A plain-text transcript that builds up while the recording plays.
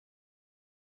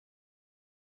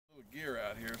gear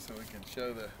out here so we can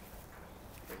show the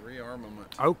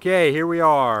rearmament. Okay, here we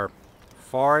are.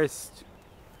 Forest.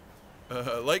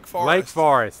 Lake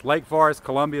Forest. Lake Forest,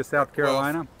 Columbia, South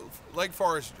Carolina. Well, Lake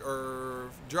Forest or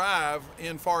Drive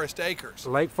in Forest Acres.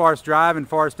 Lake Forest Drive in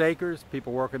Forest Acres.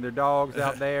 People working their dogs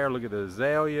out there. Look at the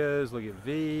azaleas. Look at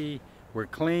V. We're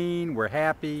clean. We're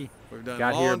happy. We've done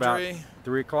Got laundry. here about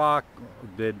 3 o'clock.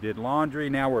 Did laundry.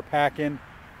 Now we're packing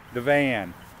the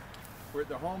van. We're at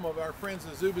the home of our friends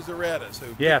the Zubizarettas,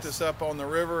 who Yes. picked us up on the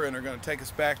river and are going to take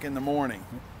us back in the morning.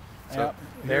 So Yep.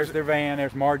 There's their van.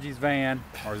 There's Margie's van,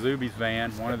 or Zuby's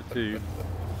van, one of the two.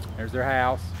 There's their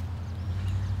house.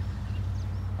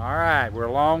 All right, we're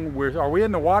along. Are we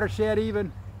in the watershed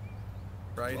even?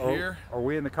 Right here. Are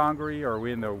we in the Congaree, or are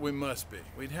we in the? We must be.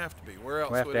 We'd have to be. Where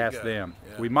else We'll have would to it ask go? them.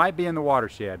 Yeah. We might be in the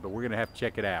watershed, but we're gonna have to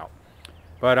check it out.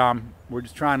 But we're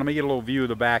just trying. Let me get a little view of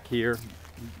the back here.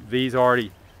 V's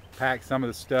already packed some of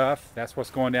the stuff. That's what's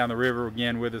going down the river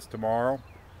again with us tomorrow.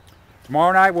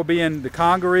 Tomorrow night we'll be in the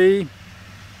Congaree,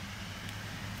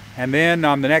 and then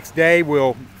the next day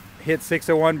we'll hit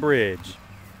 601 Bridge,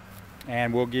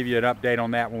 and we'll give you an update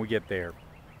on that when we get there.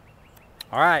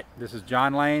 All right, this is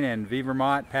John Lane and V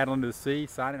Vermont paddling to the sea,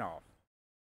 signing off.